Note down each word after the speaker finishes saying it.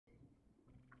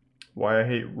Why I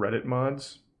hate Reddit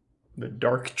mods. The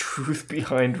dark truth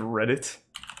behind Reddit.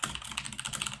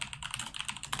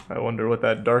 I wonder what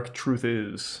that dark truth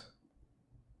is.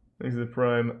 Thanks to the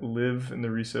Prime, Live in the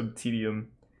resub Tedium.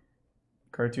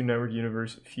 Cartoon Network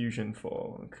Universe Fusion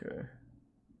Fall. Okay.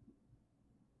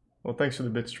 Well, thanks for the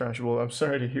bits, Trashable. I'm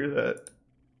sorry to hear that.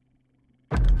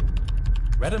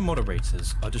 Reddit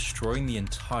moderators are destroying the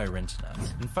entire internet.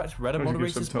 In fact, Reddit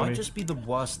moderators might just be the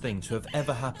worst thing to have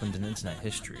ever happened in internet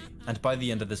history. And by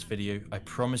the end of this video, I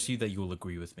promise you that you'll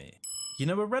agree with me. You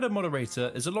know, a Reddit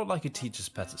moderator is a lot like a teacher's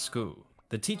pet at school.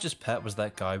 The teacher's pet was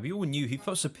that guy we all knew who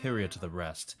felt superior to the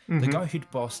rest. The guy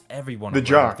who'd boss everyone around.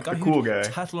 Jock, the guy the cool who'd guy.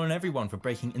 tattle on everyone for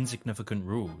breaking insignificant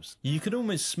rules. You could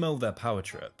almost smell their power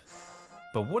trip.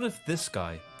 But what if this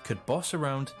guy could boss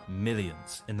around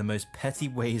millions in the most petty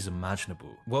ways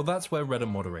imaginable? Well, that's where Reddit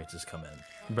moderators come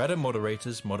in. Reddit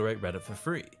moderators moderate Reddit for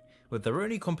free, with their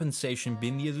only compensation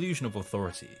being the illusion of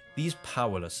authority. These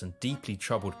powerless and deeply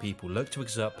troubled people look to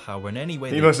exert power in any way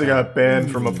they can. He must have got banned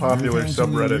from a popular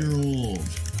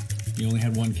subreddit. You only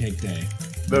had one cake day.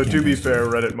 Though, to be fair,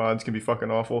 Reddit mods can be fucking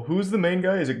awful. Who's the main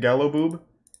guy? Is it Gallowboob?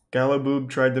 Gallowboob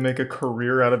tried to make a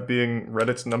career out of being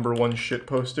Reddit's #1 shit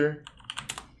poster.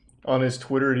 On his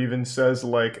Twitter, it even says,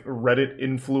 like, Reddit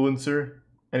influencer.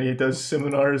 And he does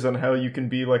seminars on how you can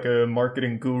be, like, a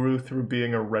marketing guru through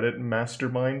being a Reddit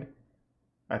mastermind.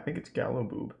 I think it's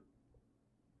Gallowboob.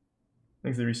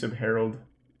 Thanks to the resub Harold.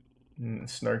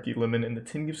 Snarky Lemon. And the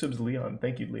 10 gift subs Leon.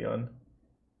 Thank you, Leon.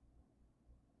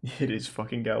 It is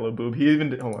fucking Gallowboob. He even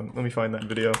did... Hold on, let me find that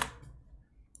video.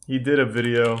 He did a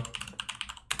video.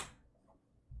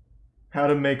 How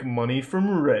to make money from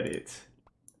Reddit.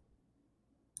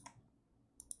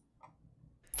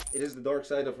 It is the dark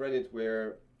side of Reddit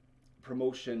where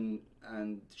promotion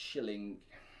and shilling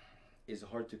is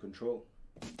hard to control.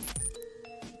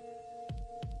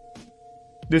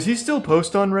 Does he still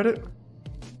post on Reddit?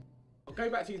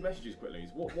 Going back to these messages quickly,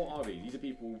 what are these? These are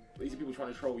people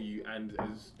trying to troll you and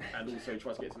also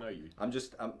try to get to know you.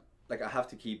 Like I have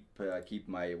to keep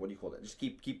my, what do you call it? Just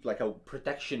keep like a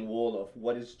protection wall of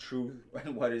what is true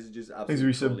and what is just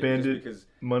absolutely trolling. Bandit,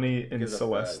 Money, and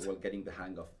Celeste. Well, getting the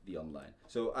hang of the online.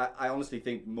 So I honestly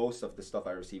think most of the stuff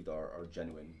I received are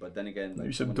genuine. But then again,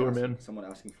 like someone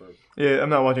asking for... Yeah, I'm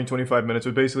not watching 25 minutes.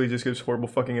 It basically just gives horrible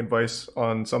fucking advice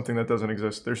on something that doesn't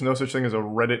exist. There's no such thing as a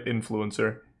Reddit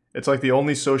influencer. It's like the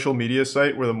only social media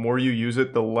site where the more you use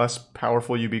it, the less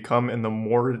powerful you become and the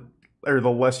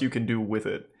less you can do with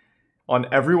it. On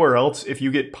everywhere else, if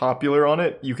you get popular on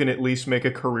it, you can at least make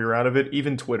a career out of it,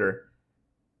 even Twitter.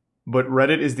 But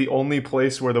Reddit is the only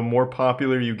place where the more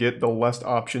popular you get, the less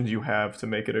options you have to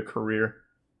make it a career.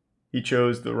 He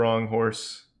chose the wrong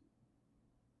horse.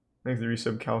 Thanks to the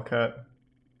resub Calcat.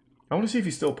 I want to see if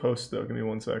he still posts though. Give me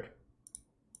one sec.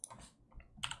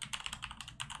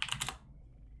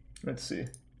 Let's see.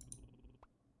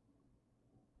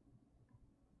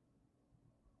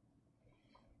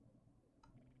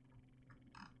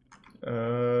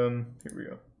 Here we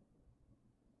go.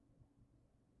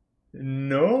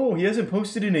 No, he hasn't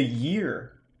posted in a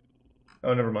year.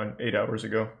 Oh, never mind. 8 hours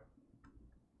ago.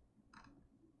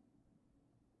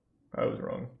 I was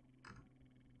wrong.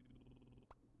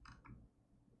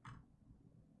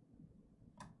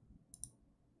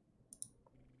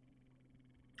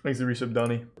 Thanks to resub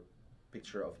Donnie.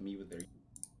 Picture of me with their...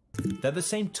 They're the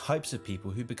same types of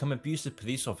people who become abusive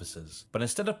police officers, but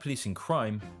instead of policing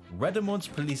crime, Reddit mods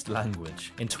policed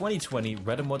language. In 2020,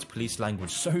 Reddit mods policed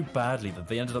language so badly that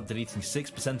they ended up deleting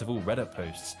 6% of all Reddit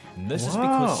posts, and this is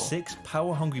because 6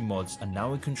 power-hungry mods are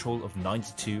now in control of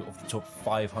 92 of the top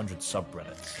 500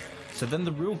 subreddits. So then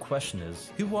the real question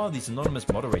is, who are these anonymous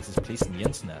moderators policing the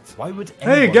internet? Why would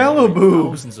anyone moderate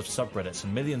thousands of subreddits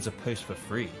and millions of posts for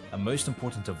free? And most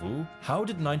important of all, how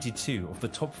did 92 of the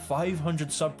top 500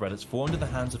 subreddits fall into the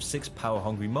hands of 6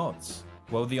 power-hungry mods?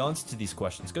 Well, the answer to these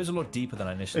questions goes a lot deeper than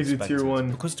I initially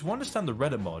expected. Because to understand the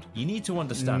Reddit mod, you need to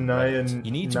understand Reddit.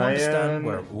 You need to understand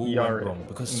where it all went wrong.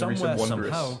 Because somewhere,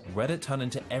 somehow, Reddit turned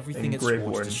into everything it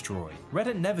swore to destroy.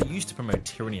 Reddit never used to promote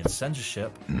tyranny and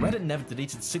censorship. Reddit never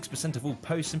deleted 6% of all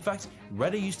posts. In fact,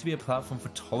 Reddit used to be a platform for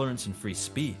tolerance and free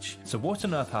speech. So what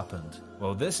on earth happened?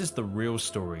 Well, this is the real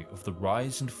story of the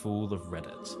rise and fall of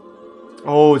Reddit.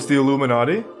 Oh, it's the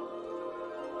Illuminati?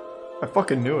 I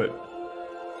fucking knew it.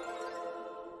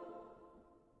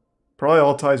 Probably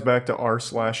all ties back to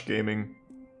r/gaming.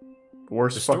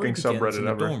 Worst fucking subreddit in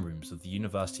the ever. dorm rooms of the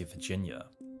University of Virginia.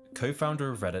 Co-founder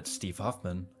of Reddit, Steve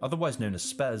Huffman, otherwise known as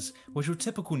Spez, was your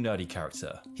typical nerdy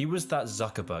character. He was that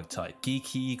Zuckerberg type,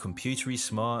 geeky, computery,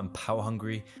 smart, and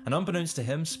power-hungry, and unbeknownst to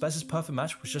him, Spez's perfect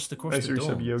match was just across the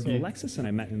dorm. So Alexis and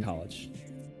I met in college.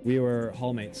 We were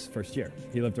hallmates first year.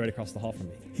 He lived right across the hall from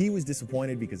me. He was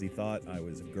disappointed because he thought I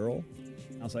was a girl.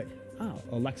 I was like, oh,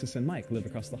 Alexis and Mike live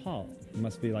across the hall. It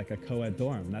must be like a co-ed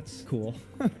dorm. That's cool.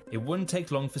 It wouldn't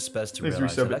take long for Spez to Please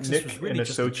realize resub it. Alexis Nick was and really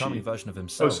just a Asochi. charming version of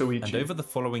himself, Osoichi. and over the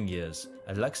following years,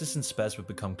 Alexis and Spez would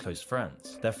become close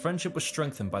friends. Their friendship was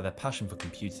strengthened by their passion for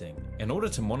computing. In order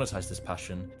to monetize this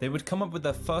passion, they would come up with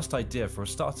their first idea for a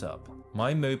startup,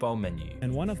 My Mobile Menu.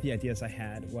 And one of the ideas I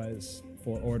had was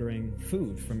for ordering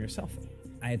food from your cell phone.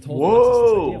 I had told Whoa.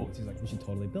 Alexis this idea once. He's like, we should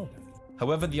totally build that.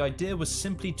 However, the idea was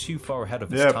simply too far ahead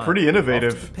of its Yeah, time. pretty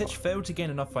innovative. After the pitch failed to gain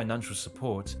enough financial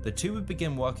support, the two would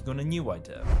begin working on a new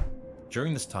idea.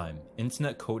 During this time,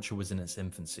 internet culture was in its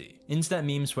infancy. Internet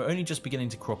memes were only just beginning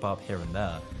to crop up here and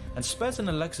there, and Spez and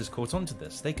Alexis caught on to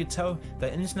this. They could tell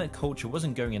that internet culture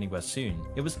wasn't going anywhere soon.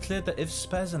 It was clear that if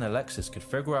Spez and Alexis could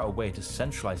figure out a way to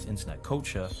centralize internet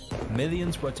culture,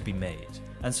 millions were to be made.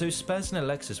 And so Spez and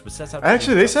Alexis would set out to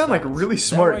Actually, they build sound like websites. really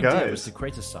smart Their idea guys. was to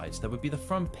create a site that would be the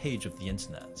front page of the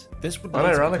internet. This would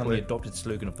later become the adopted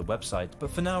slogan of the website, but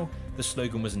for now, the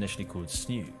slogan was initially called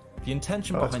SNU. The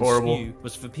intention That's behind horrible. SNU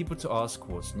was for people to ask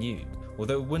what's new,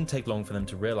 although it wouldn't take long for them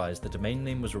to realize the domain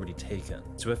name was already taken.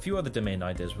 So a few other domain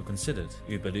ideas were considered: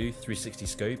 Uberloo, 360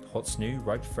 Scope, Hot SNU,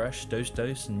 Ripe Fresh,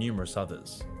 Dose, and numerous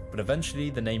others. But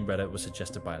eventually, the name Reddit was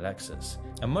suggested by Alexis.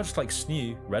 And much like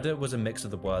SNU, Reddit was a mix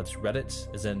of the words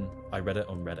Reddit, as in I read it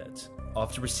on Reddit.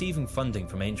 After receiving funding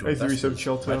from angel Hey, three investors,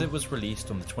 sub Chelto. Reddit was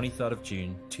released on the 23rd of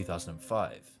June,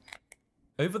 2005.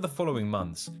 Over the following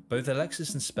months, both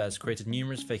Alexis and Spez created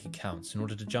numerous fake accounts in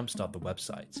order to jumpstart the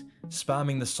website,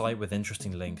 spamming the site with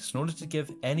interesting links in order to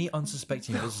give any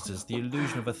unsuspecting visitors the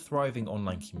illusion of a thriving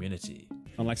online community.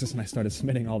 Alexis and I started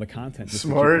submitting all the content just to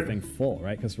Smart. keep the thing full,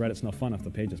 right? Because Reddit's no fun if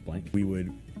the page is blank. We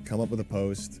would come up with a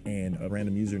post and a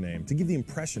random username to give the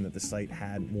impression that the site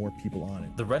had more people on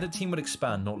it. The Reddit team would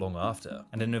expand not long after,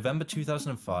 and in November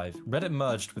 2005, Reddit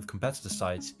merged with competitor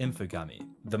site Infogamy.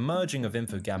 The merging of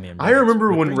Infogamy and Reddit I remember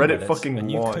would when bring Reddit fucking a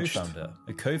new launched.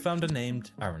 a co-founder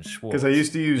named Aaron Schwartz. Because I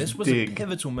used to use This was Dig. a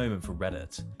pivotal moment for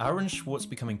Reddit. Aaron Schwartz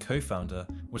becoming co-founder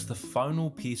was the final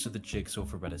piece of the jigsaw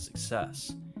for Reddit's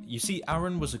success. You see,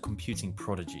 Aaron was a computing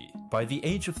prodigy. By the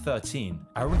age of 13,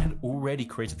 Aaron had already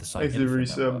created the site Thanks to the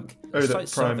Info resub. Network, Oh, the that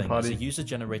site Prime serving as a Potty.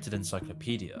 user-generated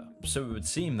encyclopedia. So it would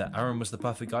seem that Aaron was the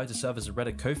perfect guy to serve as a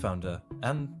Reddit co-founder,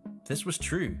 and this was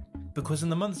true. Because in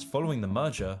the months following the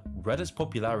merger, Reddit's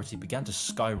popularity began to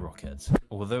skyrocket.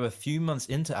 Although a few months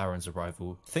into Aaron's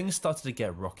arrival, things started to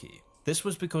get rocky. This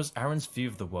was because Aaron's view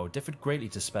of the world differed greatly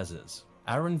to Spez's.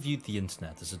 Aaron viewed the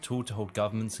internet as a tool to hold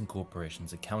governments and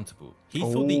corporations accountable. He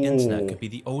thought the internet could be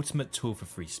the ultimate tool for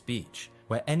free speech,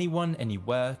 where anyone,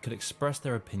 anywhere could express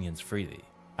their opinions freely.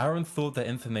 Aaron thought that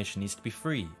information needs to be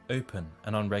free, open,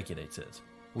 and unregulated.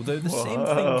 Although the same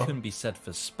thing couldn't be said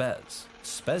for Spez.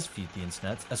 Spez viewed the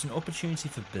internet as an opportunity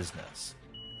for business.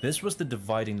 This was the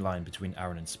dividing line between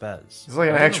Aaron and Spez. It's like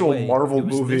an And in a actual way, Marvel it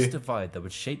was movie. this divide that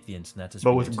would shape the internet as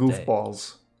But we with know today.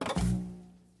 goofballs.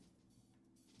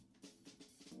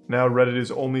 Now Reddit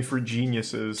is only for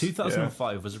geniuses.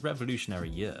 2005 was a revolutionary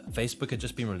year. Facebook had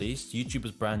just been released, YouTube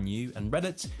was brand new, and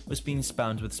Reddit was being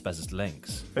spammed with Spez's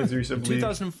links. Yeah. As In recently,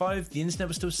 2005, the internet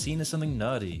was still seen as something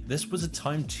nerdy. This was a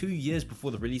time 2 years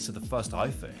before the release of the first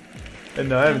iPhone. and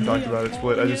no, I haven't talked about it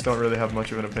split. I just don't really have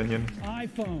much of an opinion.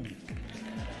 iPhone.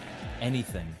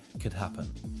 Anything could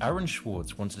happen. Aaron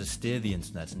Schwartz wanted to steer the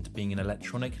internet into being an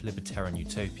electronic libertarian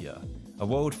utopia, a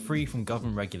world free from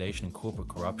government regulation and corporate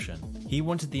corruption. He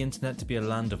wanted the internet to be a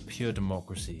land of pure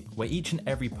democracy, where each and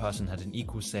every person had an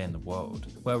equal say in the world,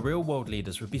 where real world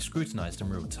leaders would be scrutinized in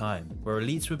real time, where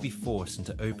elites would be forced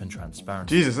into open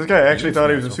transparency. Jesus, this guy actually The thought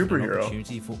he was a internet offered an superhero.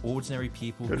 opportunity for ordinary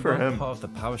people Good who for weren't him. part of the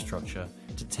power structure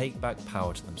to take back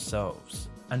power to themselves.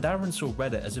 And Aaron saw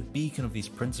Reddit as a beacon of these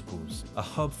principles, a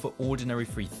hub for ordinary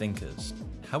free thinkers.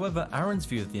 However, Aaron's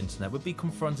view of the internet would be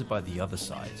confronted by the other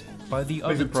side, by the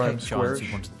other Prime tech giants Square.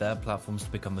 who wanted their platforms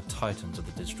to become the titans of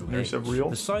the digital There's age. a real-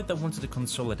 The side that wanted to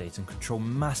consolidate and control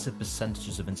massive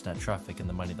percentages of internet traffic and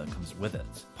the money that comes with it.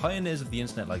 Pioneers of the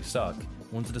internet like Zuck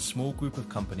wanted a small group of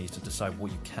companies to decide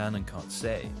what you can and can't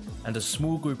say, and a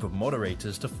small group of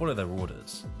moderators to follow their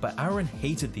orders. But Aaron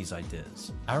hated these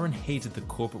ideas. Aaron hated the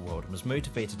corporate world and was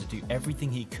motivated to do everything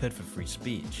he could for free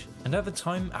speech. And at the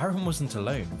time, Aaron wasn't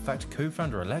alone. In fact,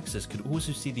 co-founder Alexis could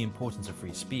also see the importance of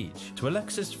free speech. To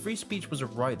Alexis, free speech was a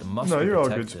right that must No, be you're all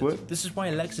protected. good, Split. This is why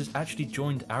Alexis actually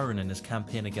joined Aaron in his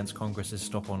campaign against Congress's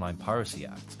Stop Online Piracy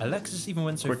Act. Alexis even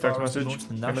went so Quick text far as to message. launch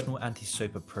the National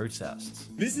Anti-SOPA protests.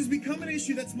 This has become an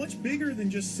issue that's much bigger than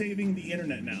just saving the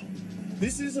internet now.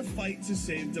 This is a fight to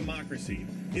save democracy.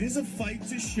 It is a fight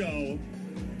to show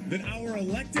that our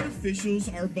elected officials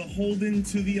are beholden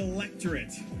to the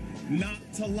electorate, not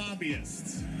to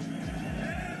lobbyists.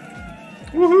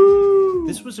 Woohoo!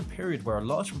 This was a period where a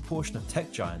large proportion of tech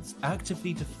giants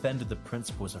actively defended the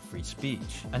principles of free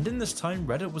speech, and in this time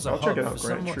Reddit was a I'll check hub it for out,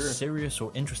 Grant, somewhat sure. serious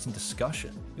or interesting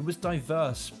discussion. It was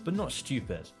diverse, but not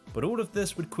stupid. But all of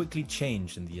this would quickly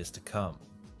change in the years to come.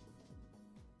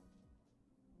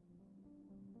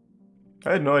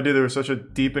 I had no idea there was such a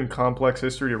deep and complex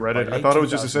history to By Reddit. I late thought it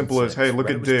was just as simple as, hey, look 2006,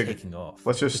 at Reddit was Dig. taking off.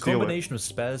 Let's just the steal it. combination of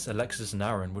Spez, Alexis, and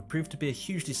Aaron would prove to be a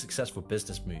hugely successful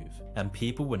business move, and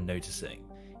people were noticing.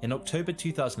 In October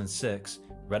 2006,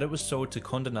 Reddit was sold to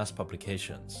Condé Nast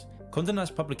Publications. Condé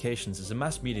Nast Publications is a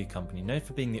mass media company known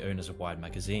for being the owners of Wired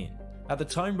magazine. At the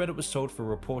time, Reddit was sold for a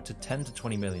reported $10 to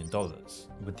 $20 million.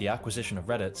 With the acquisition of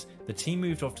Reddit, the team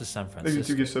moved off to San Thank you,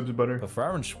 Francisco. 2 subs of butter. But for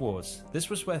Aaron Schwartz, this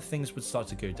was where things would start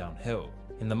to go downhill.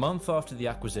 In the month after the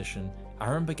acquisition,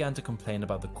 Aaron began to complain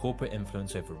about the corporate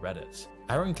influence over Reddit.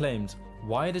 Aaron claimed,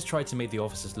 Wired has tried to make the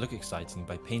offices look exciting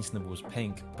by painting the walls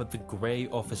pink, but the grey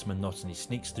office monotony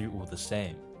sneaks through all the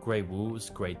same. Grey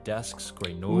walls, grey desks,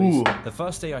 grey noise. Ooh. The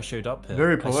first day I showed up here,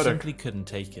 Very I poetic. simply couldn't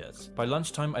take it. By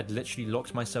lunchtime, I'd literally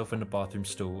locked myself in the bathroom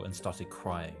stall and started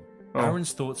crying. Oh.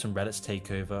 Aaron's thoughts on Reddit's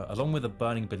takeover, along with a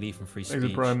burning belief in free Thanks,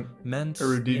 speech, Prime. meant the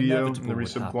Erudidio inevitable and the would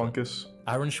resub happen. Glunkus.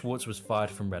 Aaron Schwartz was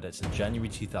fired from Reddit in January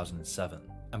 2007,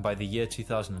 and by the year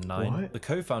 2009, What? the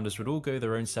co-founders would all go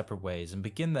their own separate ways and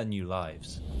begin their new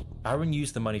lives. Aaron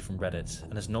used the money from Reddit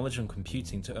and his knowledge on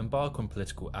computing to embark on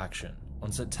political action.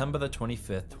 On September the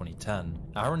 25th, 2010,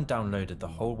 Aaron downloaded the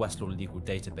whole Westlaw legal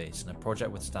database in a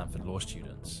project with Stanford law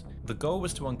students. The goal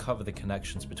was to uncover the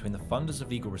connections between the funders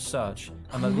of legal research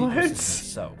and the legal What? system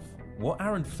itself. What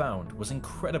Aaron found was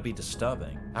incredibly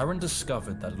disturbing. Aaron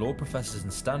discovered that law professors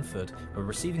in Stanford were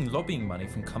receiving lobbying money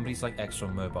from companies like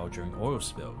ExxonMobil during oil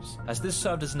spills, as this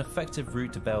served as an effective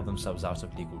route to bail themselves out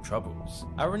of legal troubles.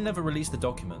 Aaron never released the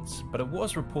documents, but it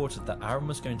was reported that Aaron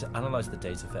was going to analyze the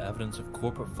data for evidence of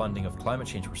corporate funding of climate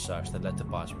change research that led to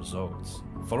biased results.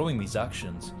 Following these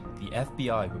actions, the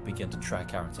FBI would begin to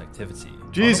track Aaron's activity.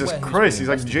 Jesus Unaware he was Christ, being he's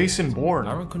like investigated, Jason Bourne,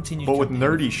 Aaron continued but with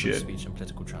campaigning nerdy for free shit. speech and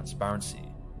political transparency.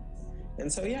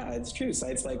 And so, yeah, it's true.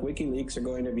 Sites like WikiLeaks are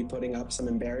going to be putting up some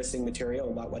embarrassing material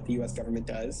about what the U.S. government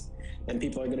does, and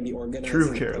people are going to be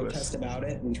organizing a protest about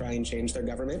it and try and change their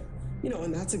government. You know,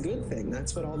 and that's a good thing.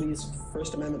 That's what all these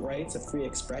First Amendment rights of free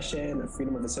expression, of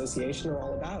freedom of association are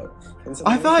all about. And so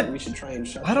I thought, we should try and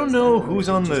shut I don't those know down, who's which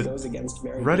on just the goes against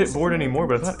very Reddit basic board anymore,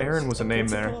 but I American thought Aaron was a name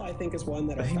there. principle, I think, is one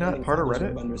that Is our he not founding part of fathers would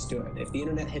Reddit? have understood. If the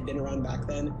internet had been around back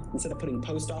then, instead of putting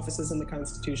post offices in the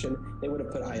Constitution, they would have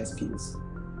put ISPs.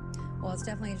 Well, it's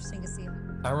definitely interesting to see.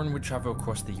 Aaron would travel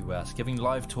across the US, giving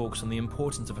live talks on the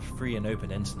importance of a free and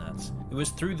open internet. It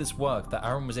was through this work that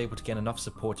Aaron was able to gain enough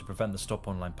support to prevent the Stop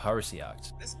Online Piracy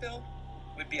Act. This bill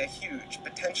would be a huge,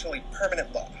 potentially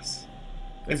permanent loss.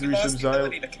 Thanks, If we lost the Resub,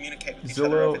 ability to communicate with each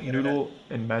other over Zillow, the internet, Noodle,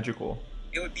 and Magical.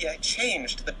 it would be a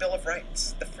change to the Bill of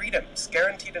Rights. The freedoms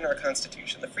guaranteed in our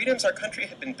Constitution, the freedoms our country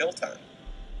had been built on,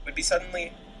 would be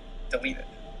suddenly deleted.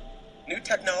 New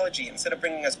technology, instead of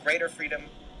bringing us greater freedom,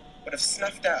 would have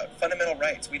snuffed out fundamental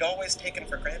rights we'd always taken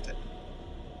for granted.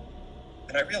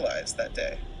 And I realized that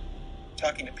day,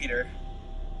 talking to Peter,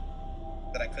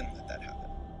 that I couldn't let that happen.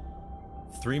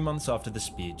 3 months after the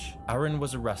speech, Aaron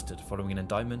was arrested following an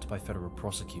indictment by federal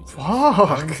prosecutors. Fuck!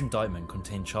 Aaron's indictment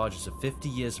contained charges of 50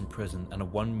 years in prison and a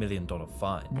 $1 million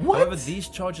fine. What? However, these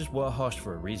charges were harsh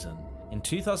for a reason. In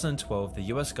 2012, the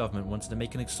US government wanted to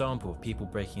make an example of people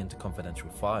breaking into confidential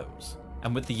files.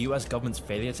 And with the US government's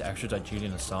failure to extradite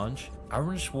Julian Assange,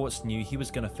 Aaron Schwartz knew he was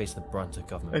going to face the brunt of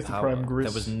government Thanks to power. Prime Gris.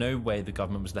 There was no way the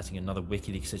government was letting another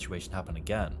WikiLeaks situation happen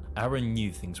again. Aaron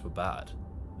knew things were bad.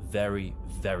 Very,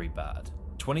 very bad.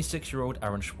 26-year-old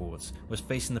Aaron Schwartz was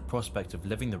facing the prospect of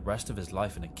living the rest of his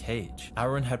life in a cage.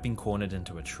 Aaron had been cornered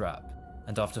into a trap,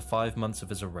 and after 5 months of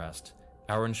his arrest,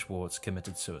 Aaron Schwartz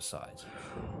committed suicide.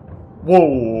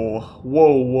 Whoa,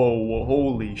 whoa, whoa, whoa,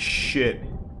 holy shit.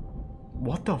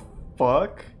 What the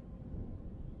fuck?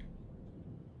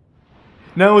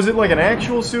 Now, is it like an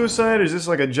actual suicide, or is this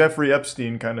like a Jeffrey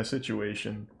Epstein kind of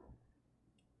situation?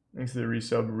 Thanks to the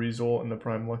resub Resol and the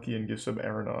Prime Lucky and gift sub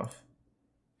Aaronoff.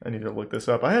 I need to look this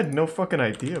up. I had no fucking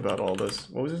idea about all this.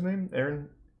 What was his name? Aaron?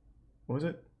 What was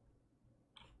it?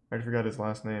 I forgot his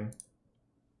last name.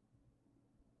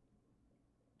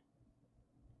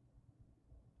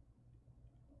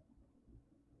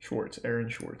 Schwartz. Aaron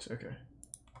Schwartz. Okay.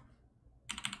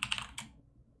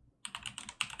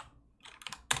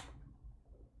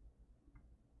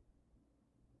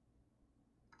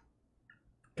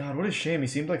 God, what a shame. He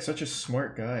seemed like such a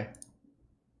smart guy.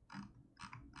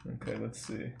 Okay, let's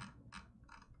see.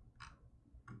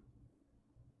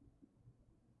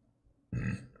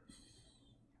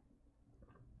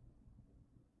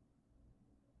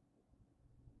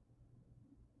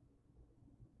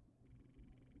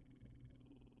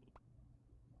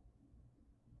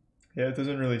 Yeah, it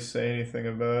doesn't really say anything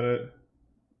about it.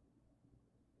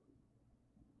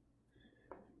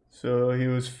 So he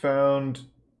was found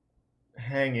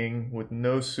hanging with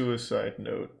no suicide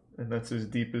note, and that's as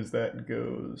deep as that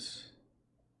goes.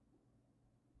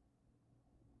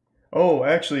 Oh,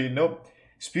 actually, nope.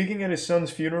 Speaking at his son's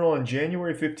funeral on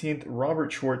January 15th,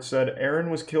 Robert Schwartz said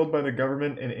Aaron was killed by the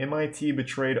government and MIT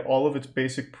betrayed all of its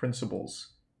basic principles.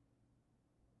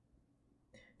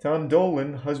 Tom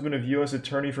Dolan, husband of U.S.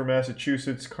 Attorney for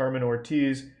Massachusetts Carmen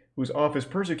Ortiz, whose office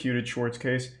persecuted Schwartz's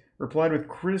case, replied with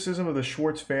criticism of the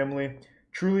Schwartz family.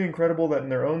 Truly incredible that in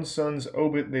their own son's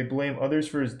obit they blame others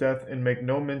for his death and make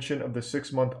no mention of the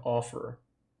 6-month offer.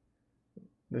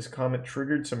 This comment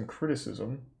triggered some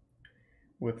criticism,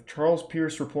 with Charles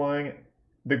Pierce replying,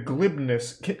 the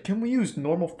glibness... Can we use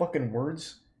normal fucking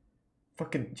words?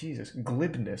 Fucking Jesus.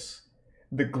 Glibness.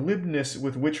 The glibness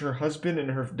with which her husband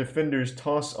and her defenders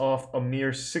toss off a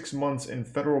mere 6 months in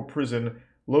federal prison,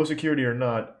 low security or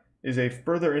not, is a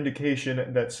further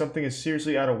indication that something is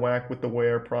seriously out of whack with the way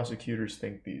our prosecutors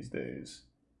think these days.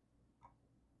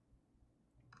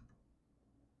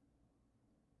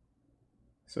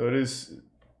 So it is...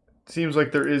 Seems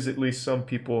like there is at least some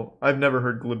people... I've never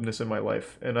heard glibness in my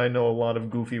life, and I know a lot of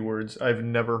goofy words. I've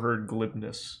never heard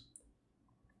glibness.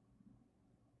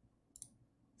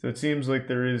 So it seems like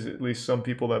there is at least some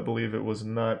people that believe it was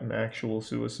not an actual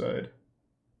suicide.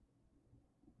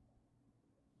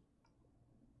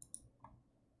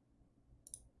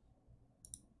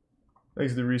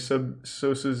 Thanks to resub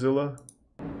Sosazilla.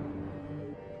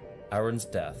 Aaron's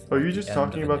death. Oh, you're just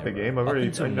talking about the game? I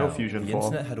know Fusion The Fall.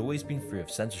 internet had always been free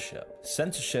of censorship.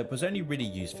 Censorship was only really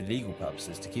used for legal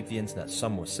purposes to keep the internet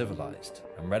somewhat civilized,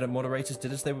 and Reddit moderators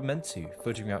did as they were meant to,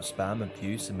 filtering out spam,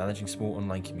 abuse, and managing small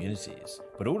online communities.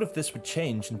 But all of this would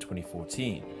change in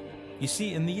 2014. You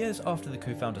see, in the years after the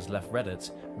co-founders left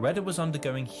Reddit, Reddit was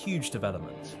undergoing huge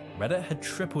development. Reddit had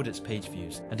tripled its page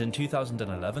views, and in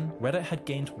 2011, Reddit had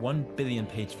gained 1 billion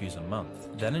page views a month.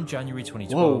 Then in January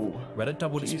 2012, Reddit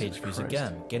doubled its page views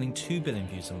again, gaining 2 billion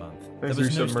views a month. There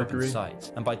was no stopping the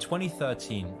site, and by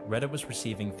 2013, Reddit was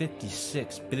receiving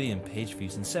 56 billion page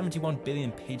views and 71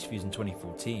 billion page views in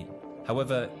 2014.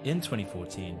 However, in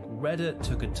 2014, Reddit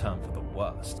took a turn for the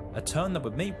worst. A turn that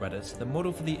would make Reddit the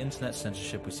model for the internet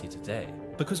censorship we see today.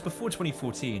 Because before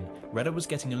 2014, Reddit was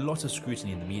getting a lot of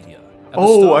scrutiny in the media.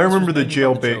 Oh, I remember the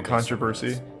jailbait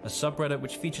controversy. A subreddit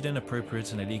which featured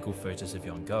inappropriate and illegal photos of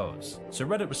young girls. So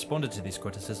Reddit responded to these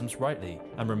criticisms rightly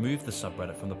and removed the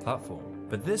subreddit from the platform.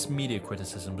 But this media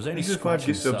criticism was only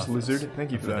scratching the surface. Lizard.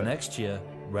 Thank you for that. The next year,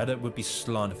 Reddit would be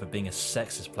slandered for being a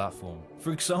sexist platform.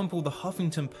 For example, the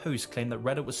Huffington Post claimed that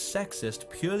Reddit was sexist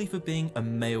purely for being a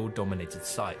male-dominated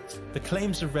site. The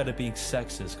claims of Reddit being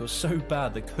sexist got so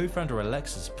bad that co-founder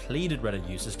Alexis pleaded Reddit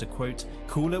users to, quote,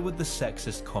 cool it with the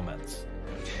sexist comments.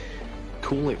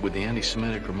 Cool it with the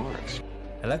anti-Semitic remarks.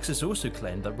 Alexis also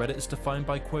claimed that Reddit is defined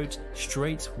by, quote,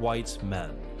 straight white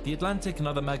men. The Atlantic and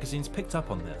other magazines picked up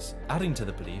on this, adding to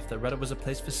the belief that Reddit was a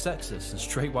place for sexist and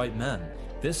straight white men.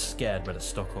 This scared Reddit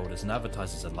stockholders and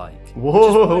advertisers alike.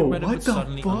 Whoa, which is why Reddit what would the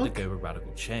suddenly fuck? undergo a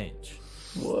radical change.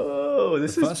 Whoa,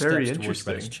 this is very interesting. The first steps towards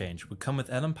interesting. Reddit's change would come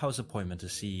with Ellen Powell's appointment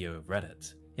as CEO of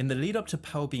Reddit. In the lead up to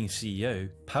Powell being CEO,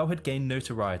 Powell had gained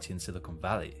notoriety in Silicon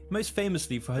Valley, most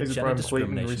famously for her gender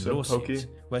discrimination lawsuit,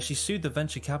 where she sued the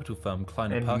venture capital firm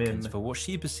Kleiner Perkins for what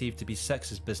she perceived to be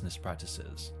sexist business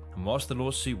practices. And whilst the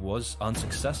lawsuit was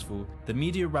unsuccessful, the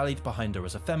media rallied behind her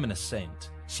as a feminist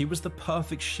saint. She was the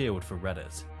perfect shield for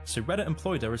Reddit. So Reddit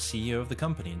employed her as CEO of the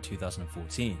company in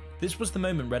 2014. This was the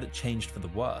moment Reddit changed for the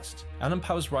worst. Ellen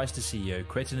Powell's rise to CEO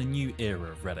created a new era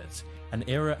of Reddit, an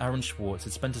era Aaron Schwartz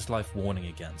had spent his life warning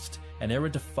against, an era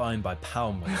defined by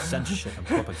power mode, censorship and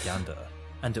propaganda.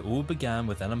 And it all began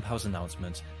with Ellen Powell's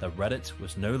announcement that Reddit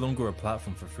was no longer a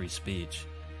platform for free speech.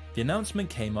 The announcement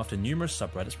came after numerous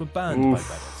subreddits were banned by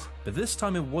Reddit. But this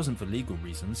time it wasn't for legal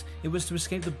reasons, it was to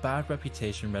escape the bad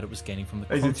reputation Reddit was gaining from the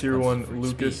consequences of free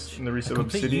Lucas speech. and the A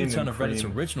complete Obsidian U-turn and of Reddit's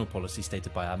Cream. original policy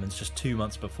stated by admins just 2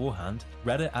 months beforehand.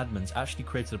 Reddit admins actually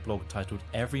created a blog titled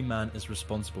 "Every Man is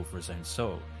Responsible for His Own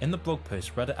Soul." In the blog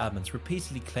post, Reddit admins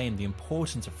repeatedly claimed the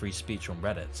importance of free speech on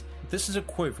Reddit. This is a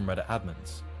quote from Reddit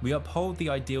admins. "We uphold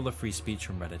the ideal of free speech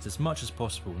on Reddit as much as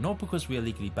possible, not because we are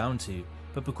legally bound to,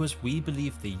 but because we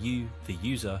believe that you, the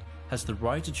user, has the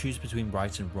right to choose between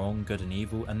right and wrong, good and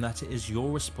evil, and that it is your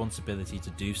responsibility to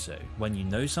do so. When you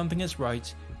know something is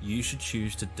right, you should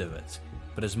choose to do it.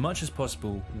 but as much as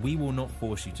possible, we will not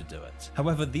force you to do it.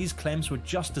 However, these claims were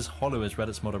just as hollow as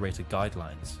Reddit's moderator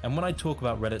guidelines. And when I talk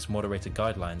about Reddit's moderator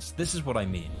guidelines, this is what I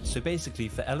mean. So basically,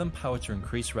 for LM Power to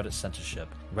increase Reddit's censorship,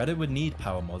 Reddit would need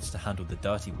power mods to handle the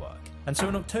dirty work. And so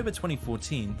in October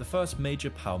 2014, the first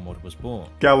major power mod was born.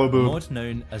 Gallowboob. A mod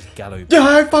known as Gallowboob. Yeah,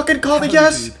 I fucking called it,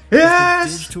 yes! Yes!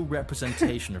 Is the digital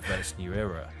representation of Reddit's new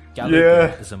era.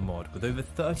 Gallowboob is a mod with over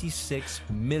 36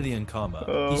 million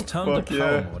karma. He's termed a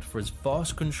power mod for his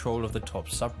vast control of the top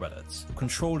subreddits,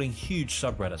 controlling huge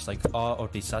subreddits like r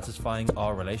oddly satisfying,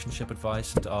 r relationship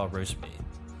advice, and r roast me.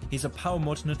 He's a power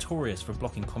mod notorious for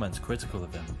blocking comments critical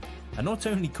of him. And not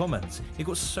only comments, it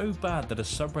got so bad that a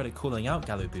subreddit calling out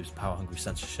Gallowboob's power-hungry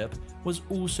censorship was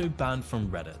also banned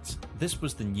from Reddit. This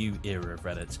was the new era of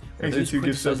Reddit, where those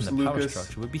criticizing the power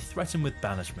structure would be threatened with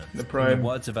banishment. In the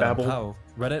words of LM Powell,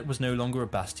 Reddit was no longer a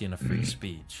bastion of free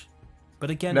speech. But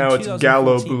again, now in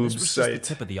 2014, this was just the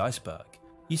tip of the iceberg.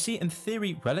 You see, in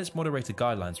theory, Reddit's moderator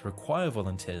guidelines require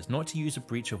volunteers not to use a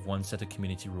breach of one set of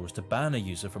community rules to ban a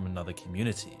user from another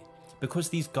community, because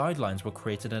these guidelines were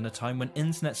created in a time when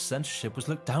internet censorship was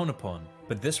looked down upon.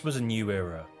 But this was a new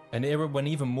era, an era when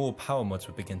even more power mods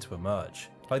would begin to emerge,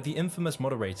 like the infamous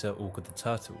moderator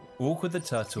Awkward1tikaL.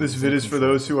 Awkward1tikaL. This vid is for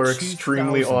those who are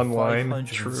extremely online.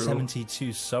 True. 72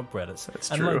 subreddits.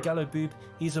 That's and true. like Gallowboob,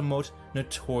 he's a mod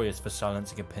notorious for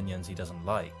silencing opinions he doesn't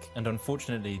like. And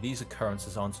unfortunately, these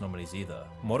occurrences aren't anomalies either.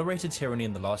 Moderator tyranny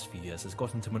in the last few years has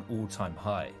gotten to an all-time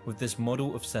high, with this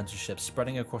model of censorship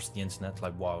spreading across the internet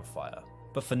like wildfire.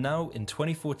 But for now, in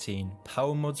 2014,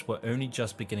 power mods were only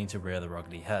just beginning to rear their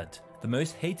ugly head. The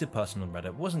most hated person on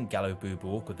Reddit wasn't Gallowboob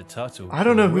or Awkward1tikaL. I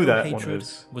don't know who that hatred one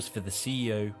is. Was for the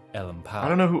CEO, LM Powell. I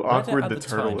don't know who Reddit at the Awkward1tikaL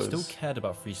time is. still cared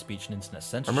about free speech and internet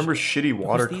censorship. I remember shitty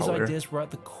watercolor. Because these ideas were at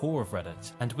the core of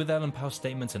Reddit, and with LM Powell's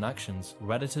statements and actions,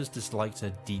 Redditors disliked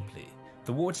her deeply.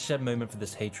 The watershed moment for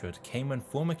this hatred came when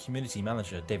former community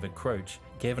manager David Croach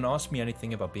gave an Ask Me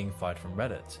Anything about being fired from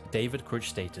Reddit. David Croach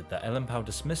stated that LM Powell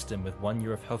dismissed him with 1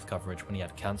 year of health coverage when he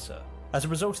had cancer. As a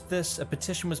result of this, a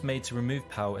petition was made to remove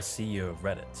Powell as CEO of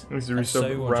Reddit. And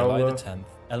so on July the 10th,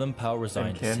 LM Powell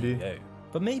resigned as CEO.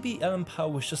 But maybe LM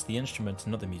Powell was just the instrument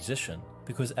and not the musician,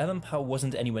 because LM Powell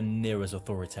wasn't anywhere near as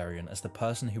authoritarian as the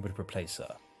person who would replace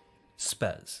her.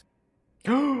 Spez.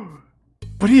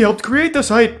 But he helped create the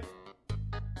site!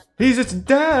 He's its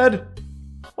dad!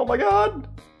 Oh my god!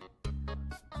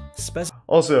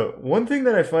 Also, one thing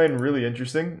that I find really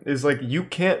interesting is like you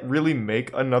can't really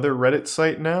make another Reddit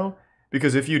site now,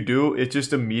 because if you do, it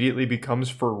just immediately becomes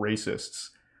for racists.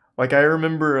 Like I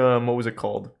remember, what was it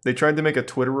called? They tried to make a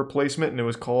Twitter replacement and it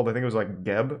was called, I think it was like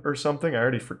Geb or something, I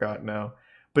already forgot now.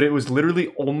 But it was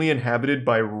literally only inhabited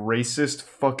by racist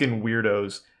fucking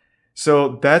weirdos.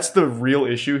 So that's the real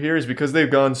issue here, is because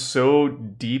they've gone so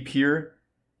deep here.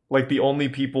 Like the only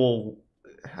people,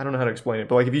 I don't know how to explain it,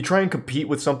 but like if you try and compete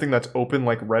with something that's open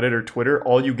like Reddit or Twitter,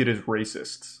 all you get is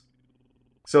racists.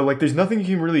 So like there's nothing you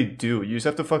can really do. You just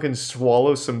have to fucking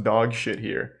swallow some dog shit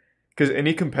here. Because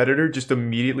any competitor just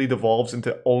immediately devolves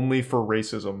into only for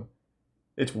racism.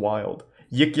 It's wild.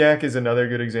 Yik Yak is another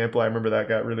good example. I remember that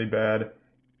got really bad.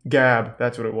 Gab,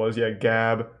 that's what it was. Yeah,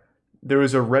 Gab. There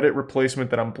was a Reddit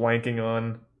replacement that I'm blanking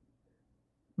on.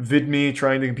 VidMe,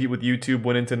 trying to compete with YouTube,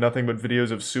 went into nothing but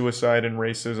videos of suicide and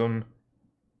racism.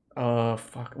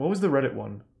 Fuck. What was the Reddit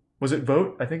one? Was it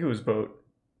Vote? I think it was Vote.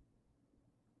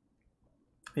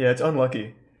 Yeah, it's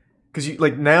unlucky. Because you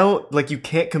like now, like you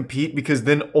can't compete because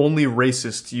then only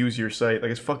racists use your site.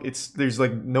 Like there's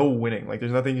like no winning. Like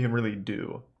there's nothing you can really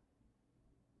do.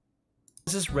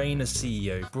 Spez's reign as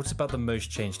CEO brought about the most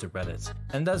change to Reddit,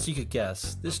 and as you could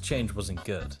guess, this change wasn't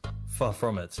good. Far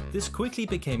from it. This quickly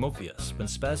became obvious when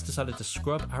Spez decided to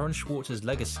scrub Aaron Swartz's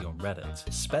legacy on Reddit.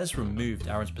 Spez removed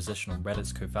Aaron's position on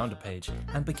Reddit's co-founder page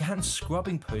and began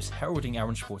scrubbing posts heralding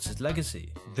Aaron Swartz's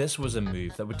legacy. This was a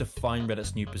move that would define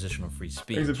Reddit's new position on free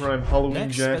speech. Thanks to Prime, Halloween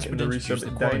Next, Jack, Spez and the would introduce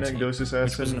the quarantine,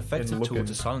 which was an effective tool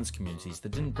to silence communities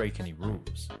that didn't break any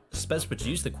rules. Spez would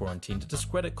use the quarantine to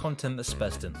discredit content that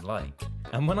Spez didn't like.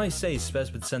 And when I say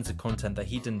Spez would censor content that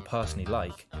he didn't personally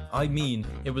like, I mean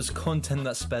it was content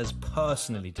that Spez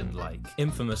personally didn't like.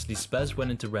 Infamously, Spez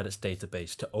went into Reddit's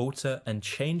database to alter and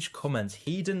change comments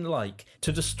he didn't like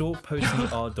to distort posts in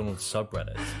the R. Donald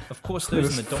subreddit. Of course,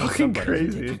 those in the Donald subreddit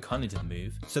didn't take too kindly to the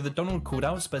move, so the Donald called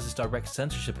out Spez's direct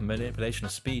censorship and manipulation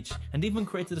of speech, and even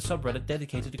created a subreddit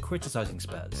dedicated to criticizing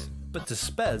Spez. But to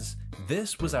Spez,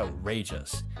 this was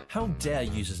outrageous. How dare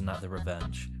users enact their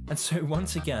revenge? And so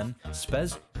once again,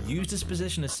 Spez used his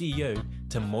position as CEO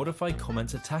to modify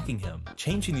comments attacking him,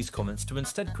 changing these comments to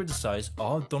instead criticize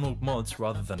R. Donald mods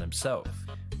rather than himself.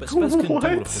 but Spez couldn't do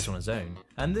all of this on his own,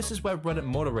 and this is where Reddit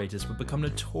moderators would become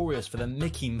notorious for their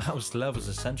Mickey Mouse levels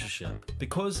of censorship.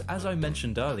 Because, as I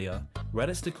mentioned earlier,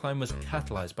 Reddit's decline was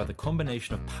catalyzed by the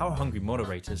combination of power-hungry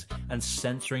moderators and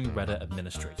censoring Reddit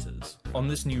administrators. On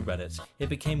this new Reddit, it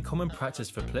became common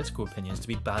practice for political opinions to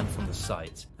be banned from the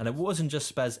site, and it wasn't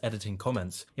just Spez editing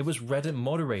comments, it was Reddit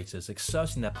moderators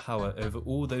exerting their power over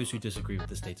all those who disagree with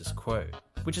the status quo.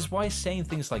 Which is why saying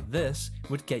things like this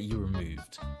would get you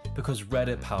removed. Because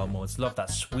Reddit power mods love that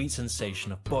sweet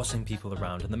sensation of bossing people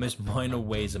around in the most minor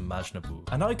ways imaginable.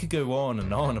 And I could go on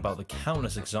and on about the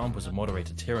countless examples of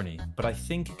moderator tyranny, but I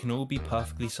think it can all be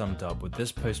perfectly summed up with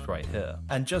this post right here.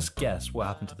 And just guess what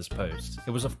happened to this post.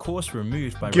 It was of course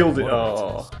removed by Reddit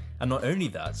moderators. And not only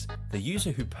that, the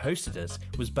user who posted it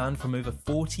was banned from over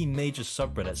 40 major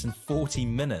subreddits in 40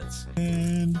 minutes.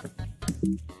 And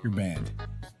you're banned.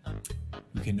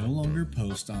 You can no longer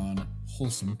post on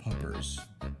wholesome puppers.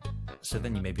 So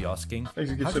then you may be asking,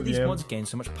 how did these mods gain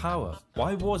so much power?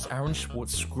 Why was Aaron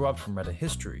Swartz scrubbed from Reddit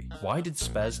history? Why did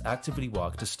Spez actively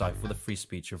work to stifle the free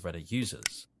speech of Reddit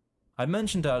users? I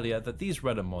mentioned earlier that these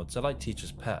Reddit mods are like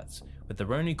teachers' pets, with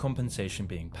their only compensation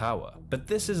being power. But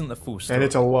this isn't the full story. And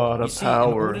it's a lot of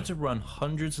power. In order to run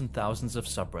hundreds and thousands of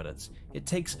subreddits, it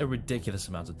takes a ridiculous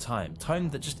amount of time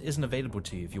that just isn't available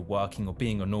to you if you're working or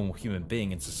being a normal human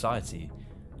being in society,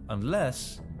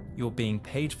 unless you're being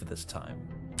paid for this time.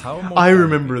 I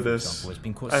remember this. For example, has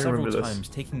been caught several times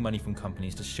taking money from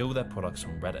companies to shill their products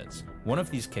on Reddit. One of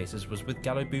these cases was with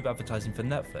Gallo Boob advertising for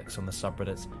Netflix on the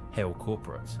subreddit Hail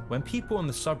Corporate. When people on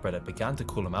the subreddit began to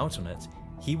call him out on it,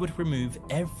 he would remove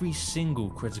every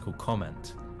single critical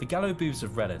comment. The Gallo Boobs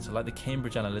of Reddit are like the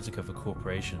Cambridge Analytica for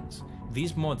corporations.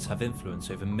 These mods have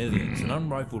influence over millions and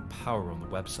unrivaled power on the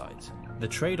website. The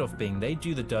trade-off being they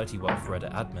do the dirty work for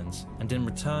Reddit admins, and in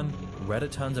return,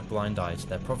 Reddit turns a blind eye to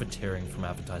their profiteering from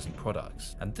advertising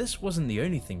products. And this wasn't the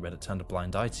only thing Reddit turned a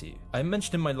blind eye to. I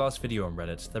mentioned in my last video on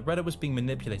Reddit that Reddit was being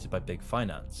manipulated by big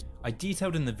finance. I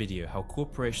detailed in the video how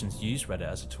corporations use Reddit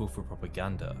as a tool for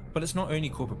propaganda. But it's not only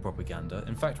corporate propaganda,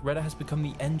 in fact Reddit has become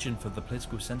the engine for the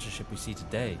political censorship we see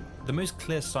today. The most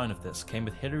clear sign of this came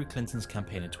with Hillary Clinton's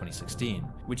campaign in 2016,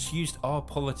 which used our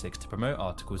politics to promote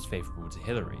articles favourable to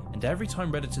Hillary. And every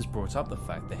time Redditors brought up the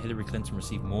fact that Hillary Clinton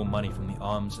received more money from the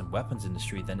arms and weapons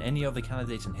industry than any other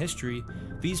candidate in history,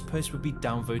 these posts would be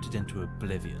downvoted into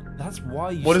oblivion. That's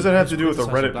why you What does that have to do with a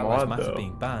Reddit Black mod, Lives Matter though?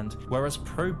 being banned, whereas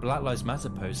pro-Black Lives Matter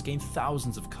posts gain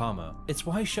thousands of karma. It's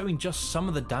why showing just some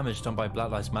of the damage done by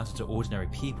Black Lives Matter to ordinary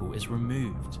people is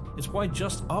removed. It's why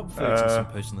just upvoting some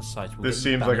posts on the site will this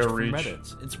get you seems like a banished from reach.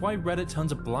 Reddit. It's why Reddit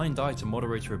turns a blind eye to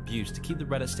moderator abuse to keep the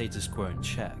Reddit status quo in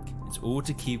check. It's all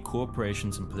to keep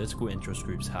corporations and political interest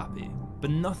groups happy. But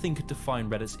nothing could define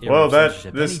Reddit's era of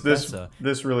censorship any better.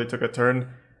 This really took a turn.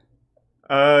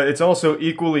 It's also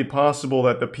equally possible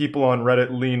that the people on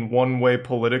Reddit lean one way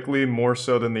politically more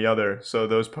so than the other, so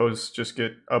those posts just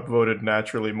get upvoted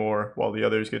naturally more, while the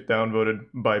others get downvoted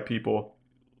by people.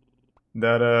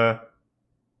 That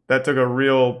took a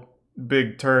real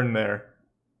big turn there.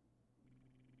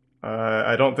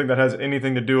 I don't think that has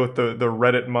anything to do with the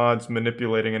Reddit mods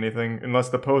manipulating anything, unless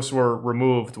the posts were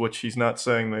removed, which he's not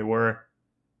saying they were.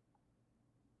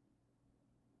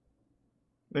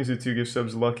 Thanks to 2 gift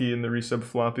subs, Lucky, and the resub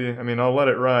Floppy. I mean, I'll let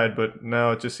it ride, but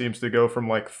now it just seems to go from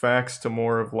like facts to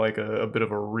more of like a bit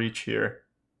of a reach here.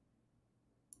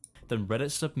 Than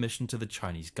Reddit's submission to the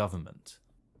Chinese government.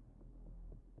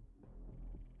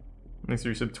 Thanks to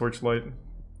resub Torchlight.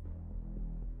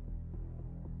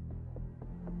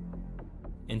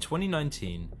 In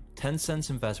 2019, Tencent's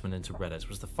investment into Reddit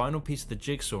was the final piece of the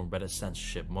jigsaw in Reddit's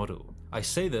censorship model. I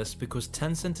say this because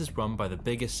Tencent is run by the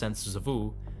biggest censors of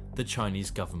all, the Chinese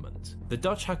government. The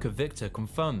Dutch hacker Victor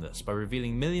confirmed this by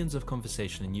revealing millions of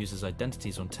conversation and users'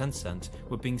 identities on Tencent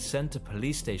were being sent to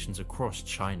police stations across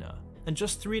China. And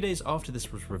just 3 days after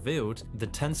this was revealed, the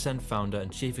Tencent founder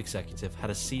and chief executive had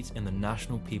a seat in the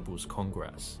National People's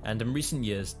Congress. And in recent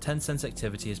years, Tencent's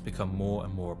activity has become more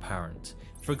and more apparent.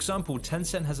 For example,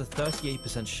 Tencent has a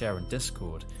 38% share in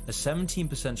Discord, a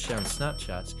 17% share in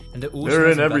Snapchat, and it also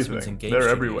has investments in game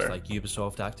studios like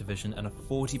Ubisoft, Activision, and a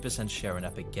 40% share in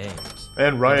Epic Games.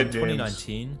 And Riot Games. In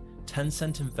 2019,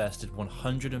 Tencent invested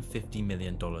 $150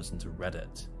 million into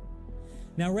Reddit.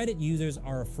 Now, Reddit users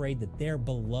are afraid that their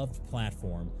beloved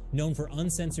platform, known for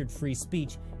uncensored free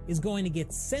speech, is going to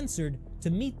get censored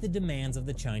to meet the demands of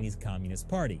the Chinese Communist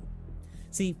Party.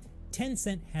 See,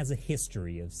 Tencent has a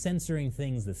history of censoring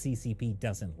things the CCP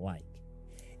doesn't like.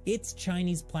 Its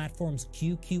Chinese platforms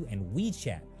QQ and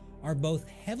WeChat are both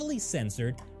heavily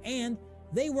censored, and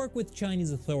they work with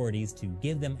Chinese authorities to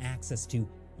give them access to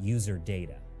user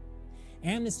data.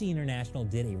 Amnesty International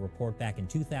did a report back in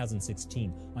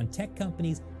 2016 on tech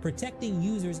companies protecting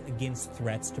users against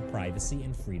threats to privacy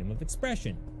and freedom of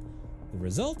expression. The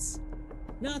results?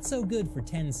 Not so good for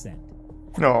Tencent.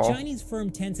 No. Chinese firm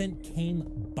Tencent came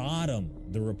bottom,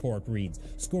 the report reads,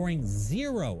 scoring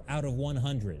 0 out of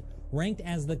 100, ranked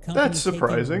as the company That's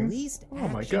surprising. least Oh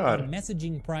my action God. on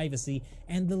messaging privacy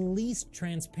and the least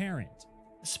transparent.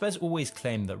 Spez always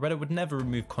claimed that Reddit would never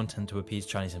remove content to appease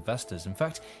Chinese investors. In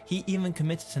fact, he even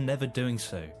committed to never doing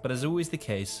so. But as always the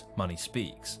case, money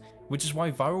speaks. Which is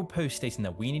why viral posts stating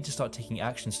that we need to start taking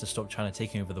actions to stop China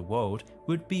taking over the world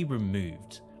would be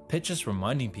removed. Pictures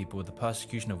reminding people of the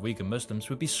persecution of Uyghur Muslims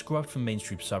would be scrubbed from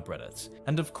mainstream subreddits.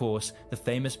 And of course, the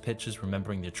famous pictures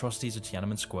remembering the atrocities of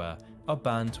Tiananmen Square are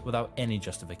banned without any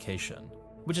justification.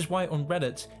 Which is why on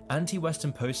Reddit,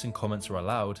 anti-Western posts and comments are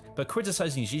allowed, but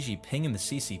criticizing Xi Jinping and the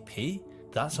CCP?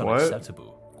 That's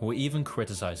unacceptable. Or even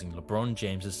criticizing LeBron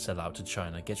James's sellout to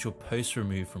China gets your posts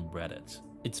removed from Reddit.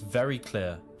 It's very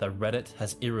clear that Reddit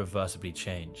has irreversibly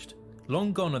changed.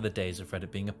 Long gone are the days of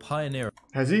Reddit being a pioneer.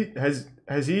 Has he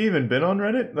even been on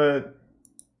Reddit?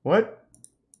 What?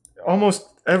 Almost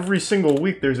every single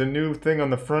week there's a new thing on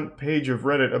the front page of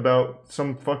Reddit about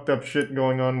some fucked up shit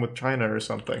going on with China or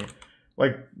something.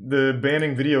 Like the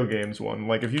banning video games one.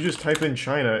 Like if you just type in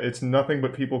China, it's nothing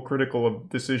but people critical of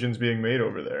decisions being made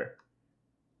over there.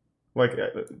 Like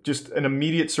just an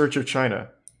immediate search of China.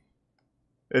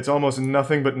 It's almost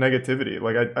nothing but negativity.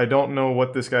 Like I don't know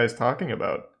what this guy's talking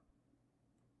about.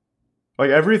 Like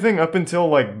everything up until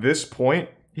like this point,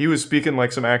 he was speaking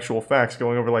like some actual facts,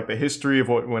 going over like the history of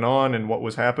what went on and what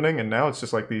was happening, and now it's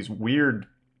just like these weird,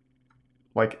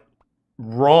 like,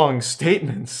 wrong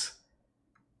statements.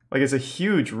 Like it's a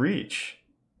huge reach.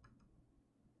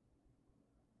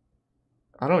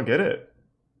 I don't get it.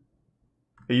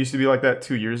 It used to be like that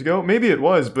 2 years ago. Maybe it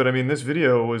was, but I mean this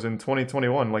video was in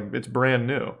 2021, like it's brand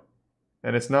new.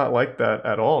 And it's not like that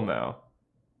at all now.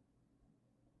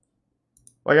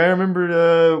 Like, I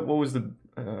remember, what was the...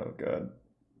 Oh, God.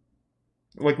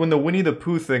 Like, when the Winnie the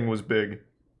Pooh thing was big,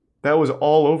 that was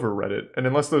all over Reddit. And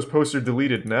unless those posts are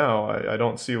deleted now, I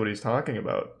don't see what he's talking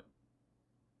about.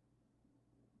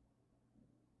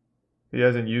 He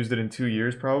hasn't used it in 2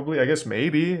 years, probably? I guess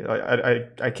maybe.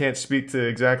 I can't speak to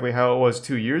exactly how it was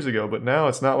 2 years ago, but now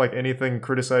it's not like anything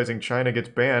criticizing China gets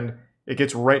banned. It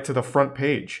gets right to the front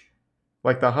page.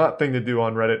 Like, the hot thing to do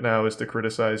on Reddit now is to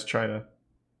criticize China.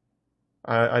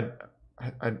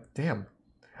 Damn.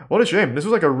 What a shame. This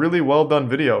was like a really well done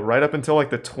video, right up until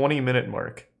like the 20-minute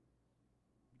mark.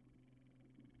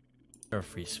 Of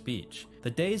free speech. The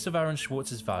days of Aaron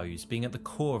Schwartz's values being at the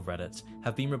core of Reddit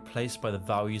have been replaced by the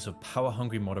values of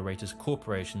power-hungry moderators,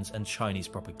 corporations, and Chinese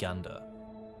propaganda.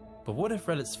 But what if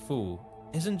Reddit's fall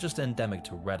isn't just endemic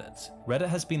to Reddit? Reddit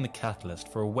has been the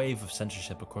catalyst for a wave of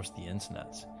censorship across the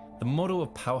internet. The model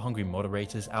of power-hungry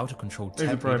moderators, out-of-control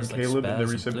tech leaders like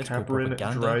Spez and political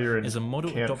propaganda is a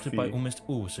model adopted by almost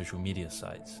all social media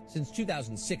sites. Since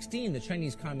 2016, the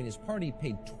Chinese Communist Party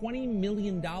paid $20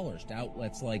 million to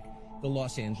outlets like the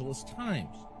Los Angeles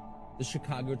Times, the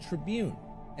Chicago Tribune,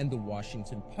 and the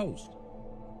Washington Post.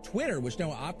 Twitter, which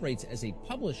now operates as a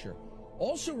publisher,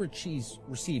 also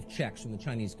received checks from the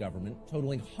Chinese government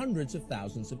totaling hundreds of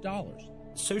thousands of dollars.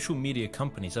 Social media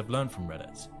companies have learned from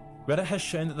Reddit. Reddit has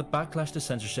shown that the backlash to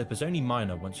censorship is only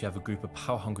minor once you have a group of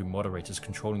power-hungry moderators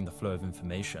controlling the flow of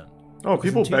information. Oh,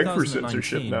 people beg for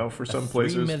censorship now for some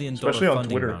places, especially on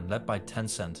Twitter. Round led by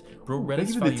Tencent brought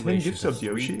Reddit's valuation to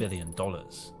 $3 billion,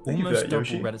 almost double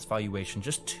Reddit's valuation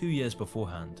just 2 years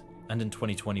beforehand. And in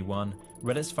 2021,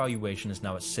 Reddit's valuation is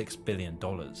now at $6 billion.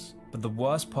 But the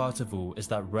worst part of all is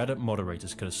that Reddit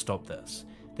moderators could have stopped this.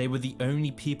 They were the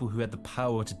only people who had the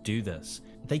power to do this.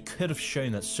 They could have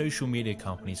shown that social media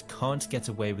companies can't get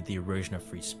away with the erosion of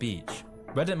free speech.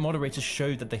 Reddit moderators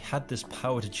showed that they had this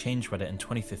power to change Reddit in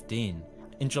 2015.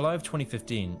 In July of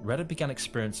 2015, Reddit began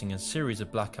experiencing a series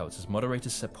of blackouts as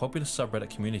moderators set popular subreddit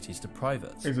communities to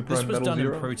private. This was done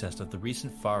in protest of the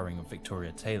recent firing of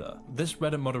Victoria Taylor. This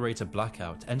Reddit moderator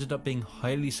blackout ended up being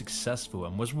highly successful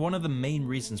and was one of the main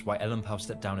reasons why Ellen Pao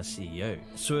stepped down as CEO.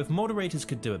 So if moderators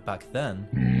could do it back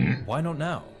then, why not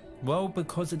now? Well,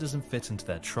 because it doesn't fit into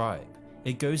their tribe.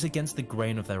 It goes against the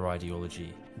grain of their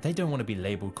ideology. They don't want to be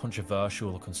labelled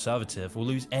controversial or conservative or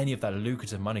lose any of that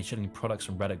lucrative money shilling products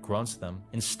from Reddit grants them.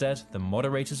 Instead, the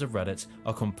moderators of Reddit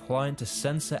are compliant to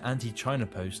censor anti-China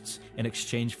posts in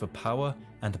exchange for power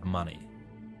and money.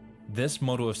 This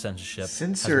model of censorship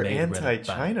Censor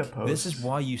anti-China posts. This is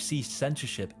why you see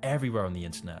censorship everywhere on the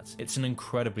internet. It's an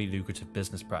incredibly lucrative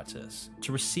business practice.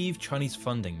 To receive Chinese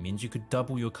funding means you could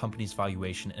double your company's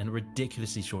valuation in a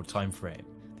ridiculously short time frame.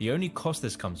 The only cost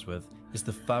this comes with is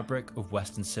the fabric of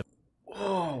Western civilization.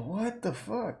 Whoa, what the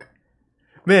fuck?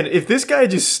 Man, if this guy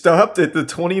just stopped at the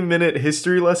 20-minute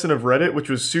history lesson of Reddit, which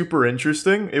was super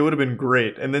interesting, it would have been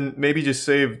great. And then maybe just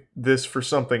save this for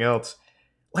something else.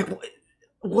 Like,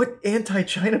 what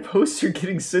anti-China posts are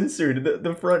getting censored?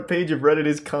 The front page of Reddit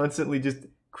is constantly just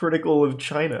critical of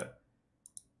China.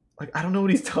 Like, I don't know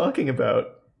what he's talking about.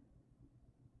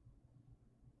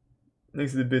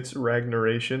 Next to the bits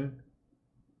Ragnaration.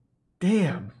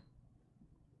 Damn.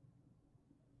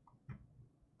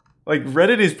 Like,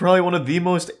 Reddit is probably one of the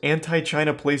most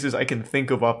anti-China places I can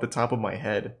think of off the top of my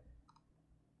head.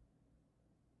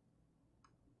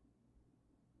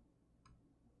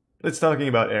 It's talking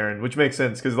about Aaron, which makes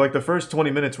sense, because, like, the first 20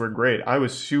 minutes were great. I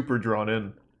was super drawn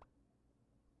in.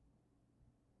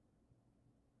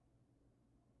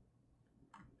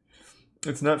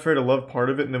 It's not fair to love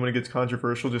part of it, and then when it gets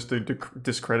controversial, just to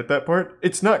discredit that part.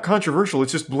 It's not controversial,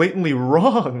 it's just blatantly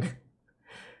wrong.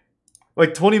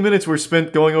 Like, 20 minutes were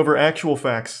spent going over actual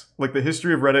facts. Like, the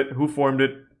history of Reddit, who formed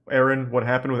it, Aaron, what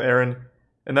happened with Aaron.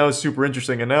 And that was super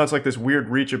interesting. And now it's like this weird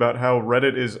reach about how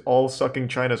Reddit is all sucking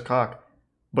China's cock.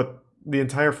 But the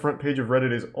entire front page of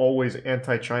Reddit is always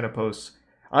anti-China posts.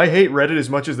 I hate Reddit as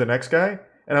much as the next guy.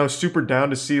 And I was super down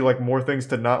to see, like, more things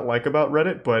to not like about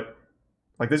Reddit. But,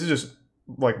 like, this is just,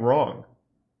 like, wrong.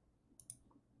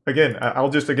 Again,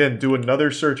 I'll just, again, do another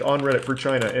search on Reddit for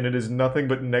China, and it is nothing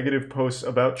but negative posts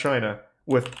about China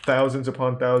with thousands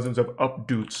upon thousands of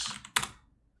updates.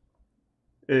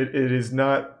 It is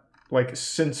not, like,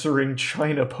 censoring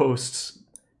China posts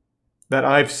that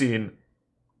I've seen.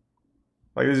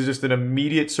 Like, this is just an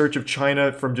immediate search of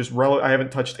China from just I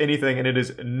haven't touched anything, and it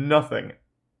is nothing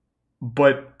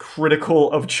but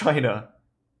critical of China.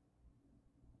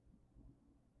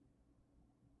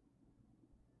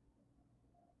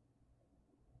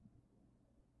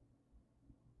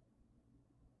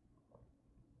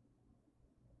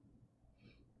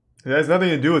 It has nothing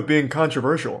to do with being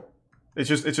controversial. It's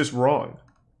just wrong.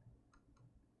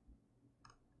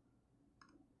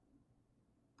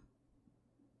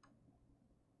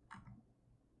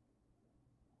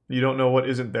 You don't know what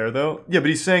isn't there, though? Yeah, but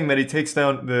he's saying that he takes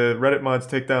down, the Reddit mods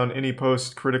take down any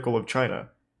post critical of China.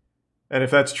 And if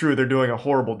that's true, they're doing a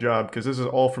horrible job, because this is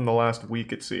all from the last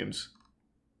week, it seems.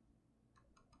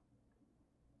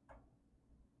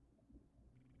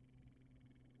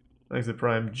 Thanks to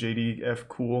Prime, JDF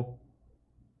cool.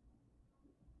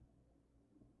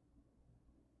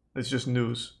 It's just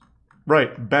news.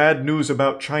 Right, bad news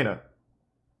about China.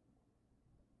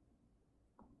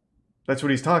 That's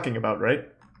what he's talking about, right?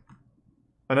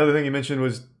 Another thing he mentioned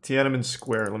was Tiananmen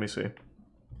Square. Let me see.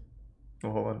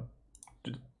 Oh, hold on.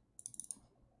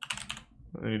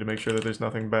 I need to make sure that there's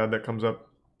nothing bad that comes up.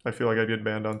 I feel like I'd get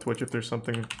banned on Twitch if there's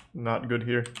something not good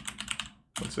here.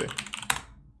 Let's see.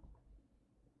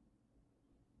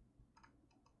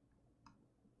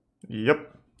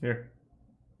 Yep, here.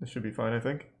 This should be fine, I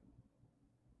think.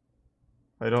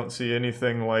 I don't see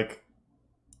anything, like,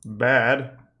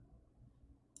 bad.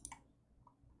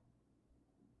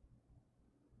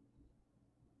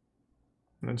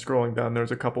 And then scrolling down,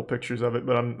 there's a couple pictures of it,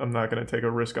 but I'm not going to take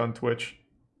a risk on Twitch.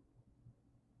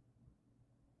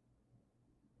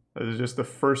 This is just the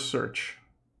first search.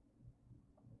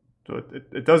 So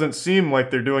it doesn't seem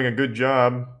like they're doing a good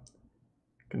job,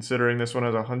 considering this one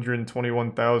has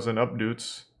 121,000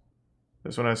 updates.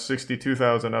 This one has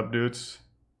 62,000 updates.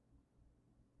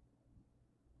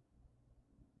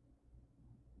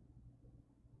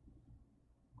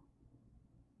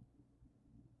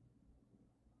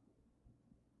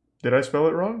 Did I spell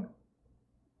it wrong?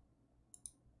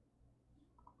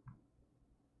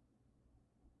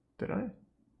 Did I?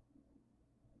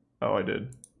 Oh, I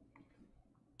did.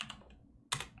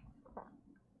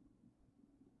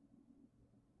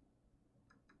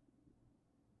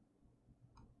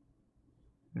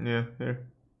 Yeah, here.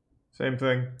 Same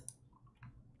thing.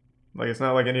 Like, it's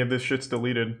not like any of this shit's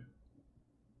deleted.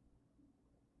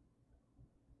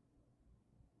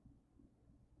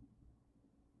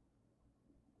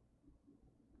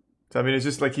 So, I mean, it's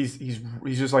just like he's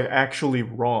just like actually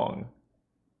wrong.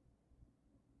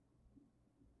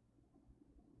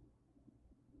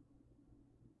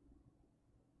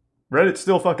 Reddit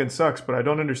still fucking sucks, but I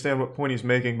don't understand what point he's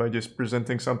making by just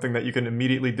presenting something that you can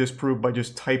immediately disprove by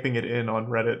just typing it in on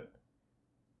Reddit.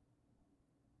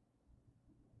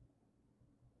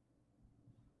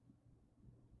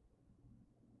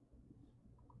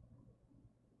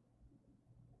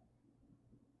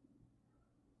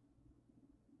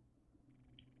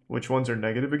 Which ones are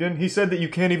negative again? He said that you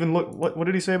can't even look... What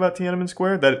did he say about Tiananmen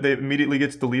Square? That it immediately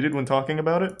gets deleted when talking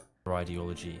about it?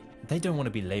 ideology. They don't want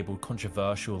to be labeled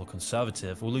controversial or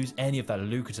conservative or lose any of that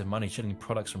lucrative money shilling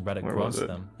products from Reddit grants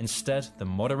them. Instead, the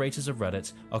moderators of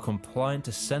Reddit are compliant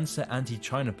to censor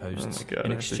anti-China posts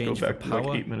in exchange for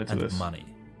power and money.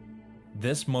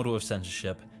 This model of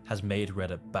censorship has made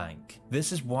Reddit bank.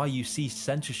 This is why you see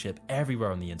censorship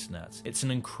everywhere on the internet. It's an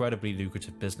incredibly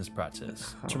lucrative business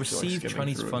practice. To receive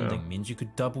Chinese funding means you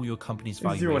could double your company's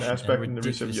valuation in a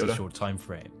ridiculously short time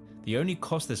frame. The only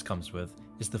cost this comes with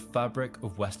is the fabric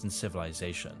of Western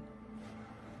civilization.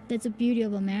 That's the beauty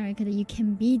of America, that you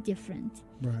can be different.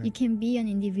 Right. You can be an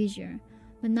individual,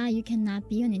 but now you cannot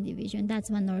be an individual, and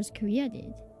that's what North Korea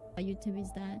did. YouTube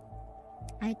is that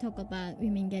I talk about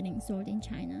women getting sold in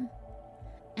China,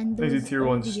 and those tier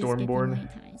 1 Stormborn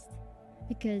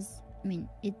because I mean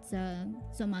it's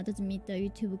some others meet the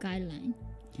YouTube guideline.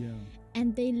 Yeah.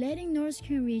 And they letting North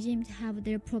Korean regimes have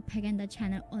their propaganda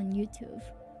channel on YouTube.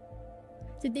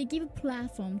 So they give a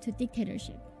platform to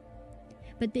dictatorship,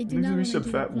 but they do not want to give a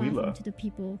platform to the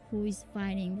people who is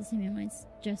fighting this human rights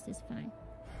justice fight.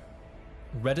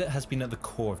 Reddit has been at the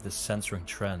core of this censoring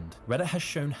trend. Reddit has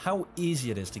shown how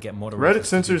easy it is to get moderators. Reddit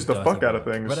censors the fuck out of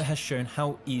things. Reddit has shown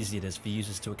how easy it is for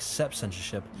users to accept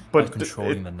censorship by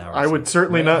controlling the narrative. I would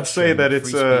certainly not say that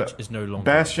it's a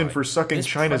bastion for sucking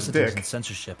China's dick. And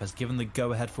censorship has given the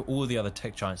go-ahead for all the other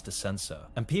tech giants to censor.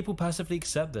 And people passively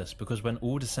accept this because when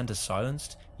all dissent is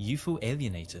silenced, you feel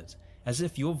alienated. As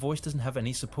if your voice doesn't have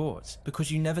any support,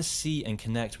 because you never see and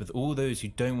connect with all those who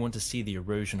don't want to see the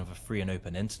erosion of a free and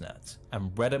open internet. And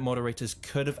Reddit moderators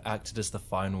could have acted as the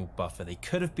final buffer. They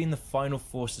could have been the final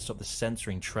force to stop the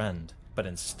censoring trend. But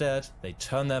instead, they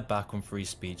turn their back on free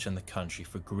speech and the country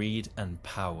for greed and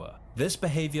power. This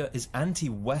behavior is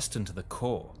anti-Western to the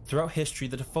core. Throughout history,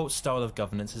 the default style of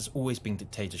governance has always been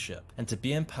dictatorship. And to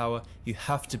be in power, you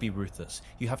have to be ruthless.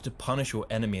 You have to punish your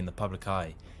enemy in the public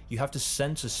eye. You have to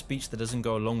censor speech that doesn't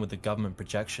go along with the government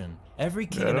projection. Every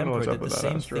king and emperor did the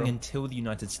same thing until the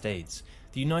United States.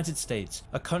 The United States,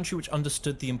 a country which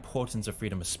understood the importance of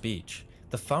freedom of speech.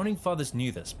 The founding fathers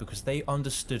knew this because they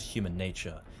understood human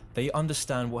nature. They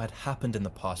understand what had happened in the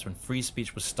past when free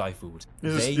speech was stifled.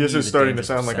 This is starting to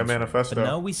sound like a manifesto. But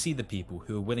now we see the people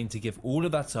who are willing to give all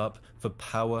of that up for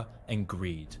power and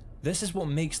greed. This is what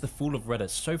makes the fall of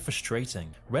Reddit so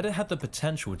frustrating. Reddit had the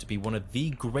potential to be one of the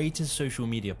greatest social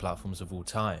media platforms of all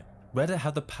time. Reddit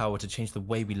had the power to change the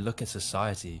way we look at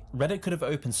society. Reddit could have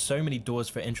opened so many doors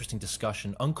for interesting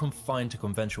discussion unconfined to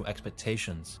conventional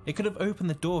expectations. It could have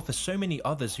opened the door for so many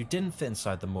others who didn't fit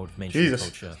inside the mold of mainstream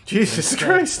culture. Jesus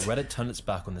Christ! Reddit turned its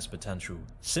back on this potential,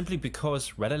 simply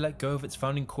because Reddit let go of its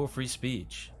founding core free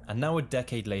speech. And now a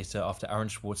decade later after Aaron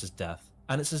Swartz's death,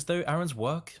 and it's as though Aaron's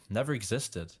work never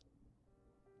existed.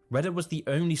 Reddit was the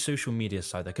only social media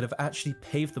site that could have actually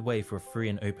paved the way for a free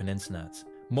and open internet.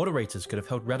 Moderators could have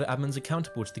held Reddit admins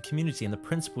accountable to the community and the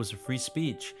principles of free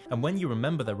speech. And when you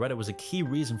remember that Reddit was a key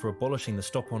reason for abolishing the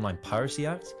Stop Online Piracy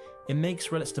Act, it makes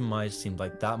Reddit's demise seem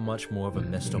like that much more of a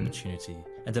missed opportunity.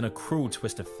 And in a cruel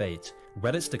twist of fate,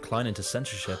 Reddit's decline into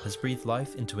censorship has breathed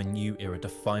life into a new era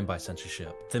defined by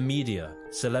censorship. The media,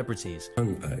 celebrities,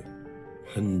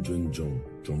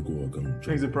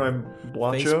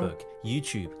 Facebook,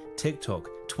 YouTube, TikTok,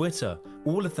 Twitter,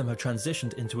 all of them have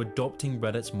transitioned into adopting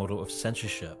Reddit's model of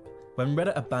censorship. When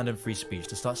Reddit abandoned free speech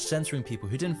to start censoring people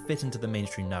who didn't fit into the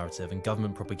mainstream narrative and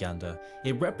government propaganda,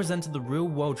 it represented the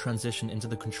real-world transition into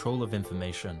the control of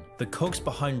information. The cogs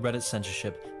behind Reddit's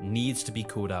censorship needs to be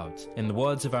called out. In the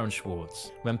words of Aaron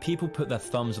Swartz, when people put their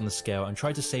thumbs on the scale and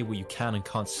try to say what you can and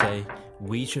can't say,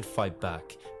 we should fight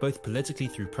back, both politically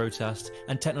through protest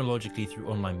and technologically through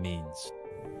online means.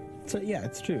 So yeah,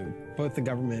 it's true. Both the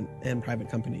government and private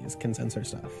companies can censor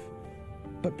stuff.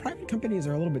 But private companies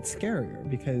are a little bit scarier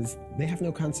because they have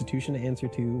no constitution to answer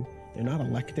to. They're not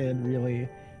elected, really,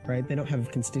 right? They don't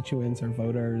have constituents or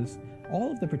voters.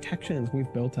 All of the protections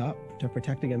we've built up to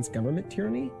protect against government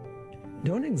tyranny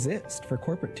don't exist for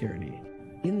corporate tyranny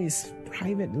in these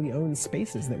privately owned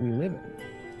spaces that we live in.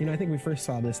 You know, I think we first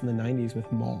saw this in the 90s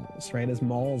with malls, right? As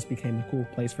malls became a cool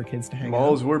place for kids to hang out.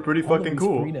 Malls were pretty fucking cool.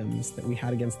 All of these freedoms that we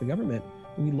had against the government,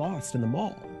 we lost in the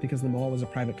mall because the mall was a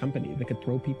private company that could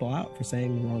throw people out for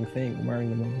saying the wrong thing or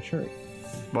wearing the wrong shirt.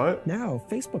 What? Now,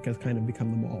 Facebook has kind of become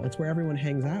the mall. It's where everyone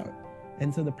hangs out.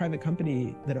 And so the private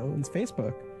company that owns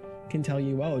Facebook can tell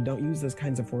you, oh, don't use those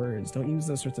kinds of words, don't use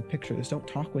those sorts of pictures, don't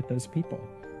talk with those people.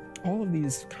 All of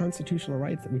these constitutional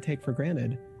rights that we take for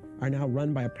granted are now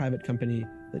run by a private company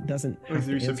that doesn't have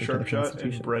to answer to the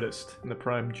Constitution. And Breadist in the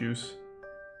prime juice.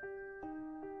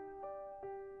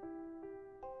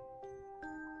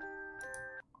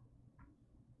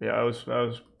 Yeah,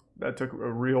 that took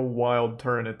a real wild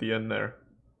turn at the end there.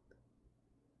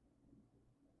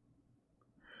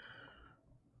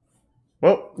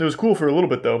 Well, it was cool for a little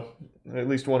bit, though. I at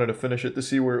least wanted to finish it to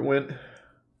see where it went.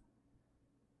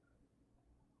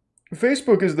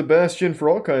 Facebook is the bastion for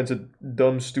all kinds of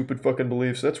dumb, stupid fucking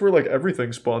beliefs. That's where, like,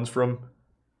 everything spawns from.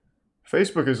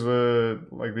 Facebook is,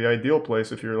 like, the ideal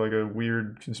place if you're, like, a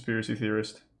weird conspiracy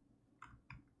theorist.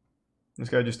 This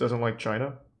guy just doesn't like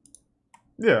China?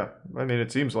 Yeah, I mean,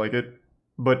 it seems like it.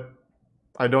 But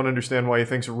I don't understand why he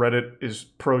thinks Reddit is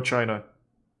pro-China.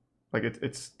 Like,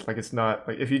 it's not.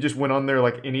 Like, if he just went on there,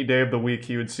 like, any day of the week,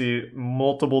 he would see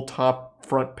multiple top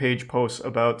front page posts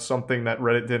about something that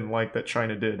Reddit didn't like that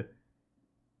China did.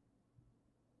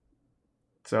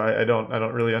 So I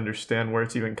don't really understand where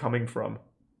it's even coming from.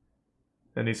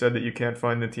 And he said that you can't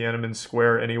find the Tiananmen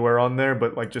Square anywhere on there,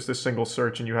 but like just a single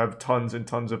search and you have tons and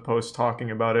tons of posts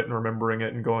talking about it and remembering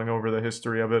it and going over the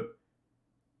history of it.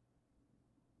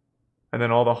 And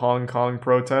then all the Hong Kong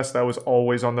protests, that was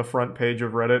always on the front page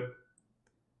of Reddit.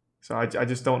 So I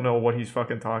just don't know what he's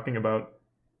fucking talking about.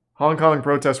 Hong Kong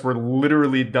protests were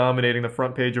literally dominating the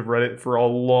front page of Reddit for a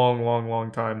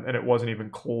long time, and it wasn't even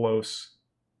close.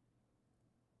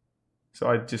 So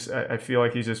I feel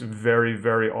like he's just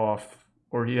very off,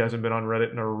 or he hasn't been on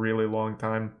Reddit in a really long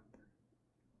time.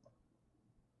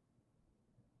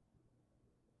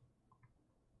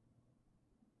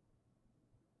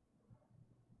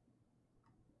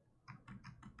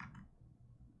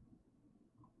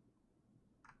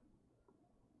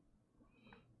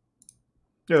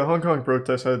 Yeah, the Hong Kong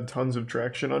protests had tons of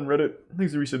traction on Reddit.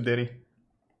 Thanks to resub, Danny.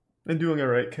 And doing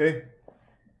alright, Kay.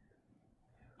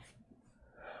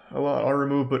 A lot are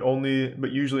removed,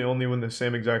 but usually only when the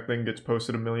same exact thing gets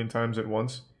posted a million times at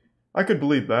once. I could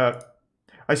believe that.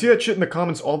 I see that shit in the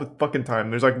comments all the fucking time.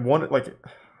 There's like one, like...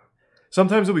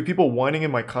 Sometimes there'll be people whining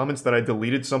in my comments that I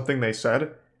deleted something they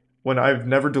said, when I've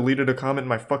never deleted a comment in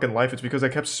my fucking life. It's because I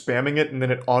kept spamming it and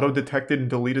then it auto-detected and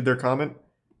deleted their comment,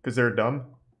 because they're dumb.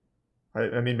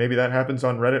 I mean, maybe that happens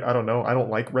on Reddit. I don't know. I don't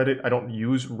like Reddit. I don't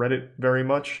use Reddit very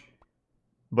much.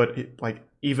 But,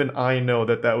 even I know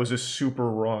that that was just super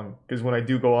wrong. Because when I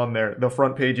do go on there, the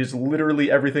front page is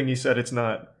literally everything he said it's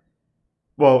not.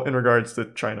 Well, in regards to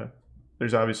China.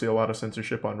 There's obviously a lot of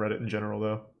censorship on Reddit in general,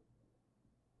 though.